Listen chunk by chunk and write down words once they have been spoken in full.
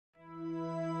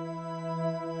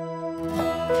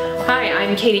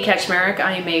I'm Katie Kacmarik.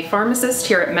 I am a pharmacist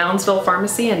here at Moundsville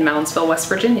Pharmacy in Moundsville, West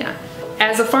Virginia.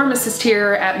 As a pharmacist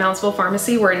here at Moundsville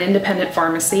Pharmacy, we're an independent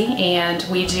pharmacy and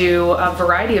we do a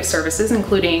variety of services,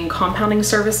 including compounding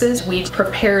services. We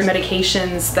prepare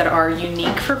medications that are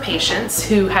unique for patients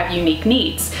who have unique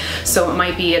needs. So it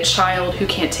might be a child who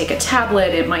can't take a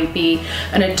tablet, it might be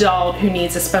an adult who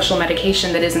needs a special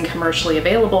medication that isn't commercially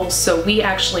available. So we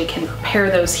actually can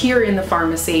prepare those here in the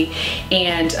pharmacy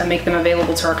and make them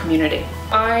available to our community.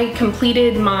 I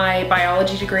completed my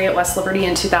biology degree at West Liberty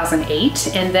in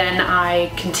 2008, and then I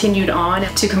continued on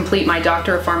to complete my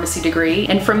Doctor of Pharmacy degree.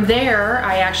 And from there,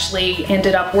 I actually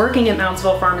ended up working at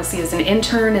Moundsville Pharmacy as an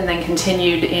intern and then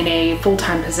continued in a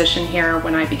full-time position here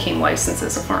when I became licensed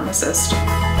as a pharmacist.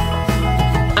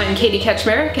 I'm Katie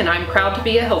Kacmarik, and I'm proud to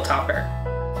be a Hilltopper.